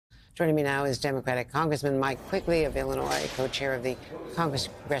Joining me now is Democratic Congressman Mike Quigley of Illinois, co-chair of the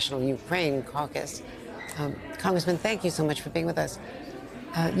Congressional Ukraine Caucus. Congressman, thank you so much for being with us.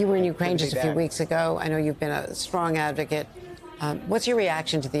 You were in Ukraine just a few weeks ago. I know you've been a strong advocate. What's your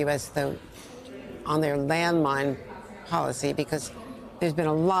reaction to the U.S., though, on their landmine policy? Because there's been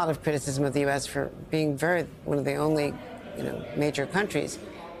a lot of criticism of the U.S. for being one of the only, major countries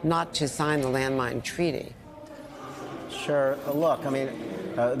not to sign the landmine treaty. Sure. Look,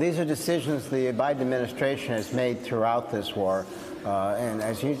 these are decisions the Biden administration has made throughout this war. And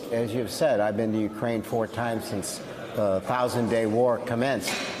as you've said, I've been to Ukraine 4 times since the 1,000-day war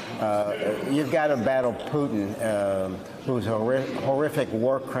commenced. You've got to battle Putin, who's a horrific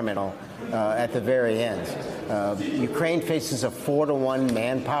war criminal at the very end. Ukraine faces a 4-to-1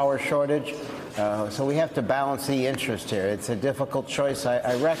 manpower shortage, so we have to balance the interest here. It's a difficult choice,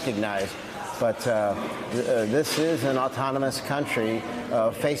 I recognize, but this is an autonomous country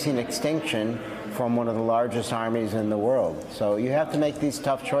facing extinction from one of the largest armies in the world. So you have to make these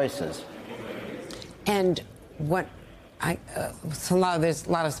tough choices. And there's a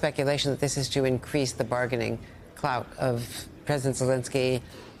lot of speculation that this is to increase the bargaining clout of President Zelensky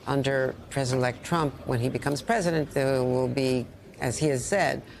under President-elect Trump. When he becomes president, there will be, as he has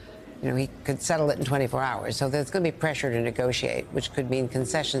said, he could settle it in 24 hours. So there's going to be pressure to negotiate, which could mean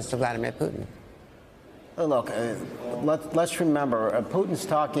concessions to Vladimir Putin. Look, let's remember, Putin's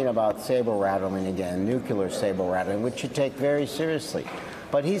talking about saber rattling again, nuclear saber rattling, which you take very seriously.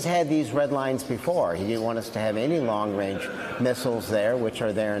 But he's had these red lines before. He didn't want us to have any long-range missiles there, which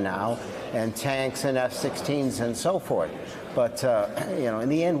are there now, and tanks and F-16s and so forth. But, in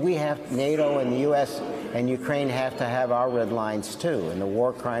the end, we have NATO and the U.S. and Ukraine have to have our red lines, too, and the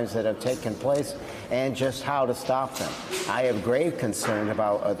war crimes that have taken place and just how to stop them. I have grave concern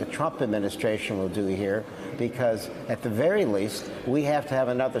about what the Trump administration will do here, because at the very least, we have to have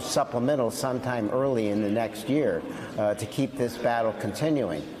another supplemental sometime early in the next year to keep this battle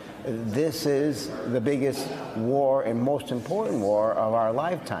continuing. This is the biggest war and most important war of our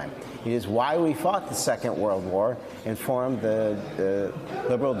lifetime. It is why we fought the Second World War and formed the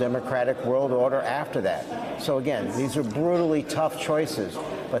liberal democratic world order after that. So again, these are brutally tough choices,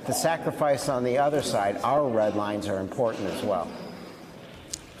 but the sacrifice on the other side, our red lines, are important as well.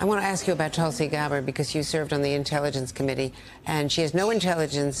 I want to ask you about Tulsi Gabbard, because you served on the Intelligence Committee, and she has no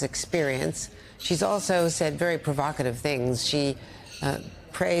intelligence experience. She's also said very provocative things. She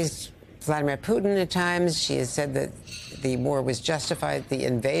praised Vladimir Putin at times. She has said that the war was justified, the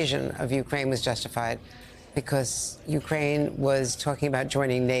invasion of Ukraine was justified, because Ukraine was talking about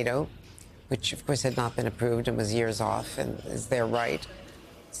joining NATO, which, of course, had not been approved and was years off and is their right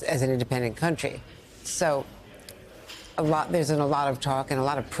as an independent country. So there's been a lot of talk and a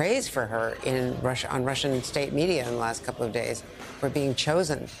lot of praise for her on Russian state media in the last couple of days for being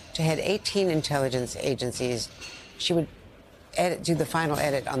chosen to head 18 intelligence agencies. She would do the final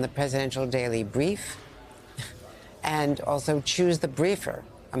edit on the presidential daily brief and also choose the briefer,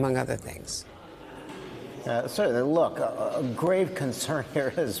 among other things. Certainly. Look, a grave concern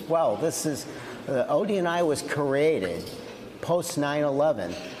here as well. This is, ODNI was created post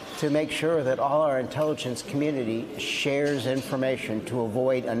 9/11 to make sure that all our intelligence community shares information to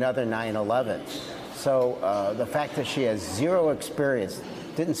avoid another 9/11. So the fact that she has zero experience,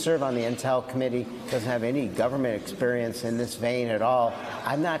 didn't serve on the Intel Committee, doesn't have any government experience in this vein at all,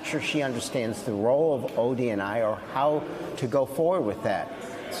 I'm not sure she understands the role of ODNI or how to go forward with that.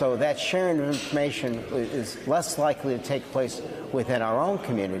 So that sharing of information is less likely to take place within our own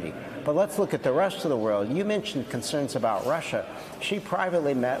community. But let's look at the rest of the world. You mentioned concerns about Russia. She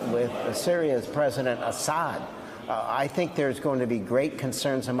privately met with Syria's President Assad. I think there's going to be great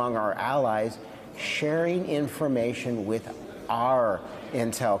concerns among our allies sharing information with our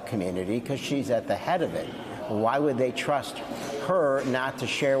intel community, because she's at the head of it. Why would they trust her not to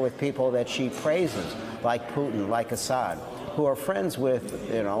share with people that she praises, like Putin, like Assad, who are friends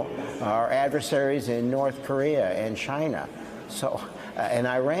with, our adversaries in North Korea and China, and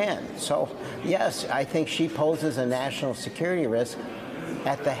Iran? So, yes, I think she poses a national security risk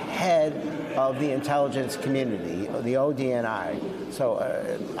at the head of the intelligence community, the ODNI. So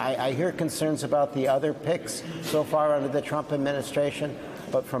I hear concerns about the other picks so far under the Trump administration,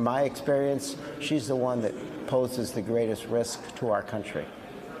 but from my experience, she's the one that poses the greatest risk to our country.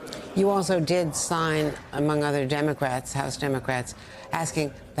 You also did sign, among other Democrats, House Democrats,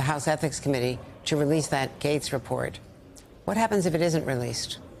 asking the House Ethics Committee to release that Gates report. What happens if it isn't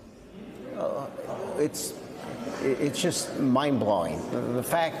released? It's just mind-blowing. The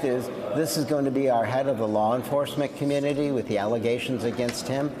fact is, this is going to be our head of the law enforcement community with the allegations against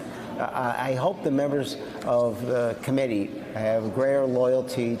him. I hope the members of the committee have greater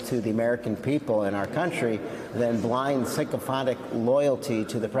loyalty to the American people in our country than blind, sycophantic loyalty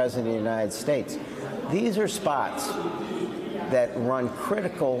to the President of the United States. These are spots that run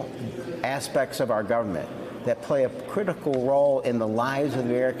critical aspects of our government, that play a critical role in the lives of the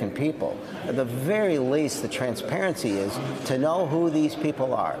American people. At the very least, the transparency is to know who these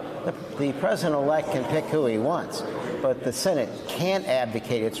people are. The president-elect can pick who he wants, but the Senate can't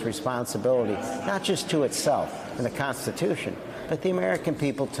abdicate its responsibility, not just to itself and the Constitution, but the American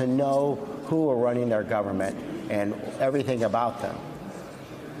people to know who are running their government and everything about them.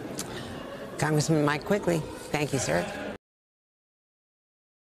 Congressman Mike Quigley, thank you, sir.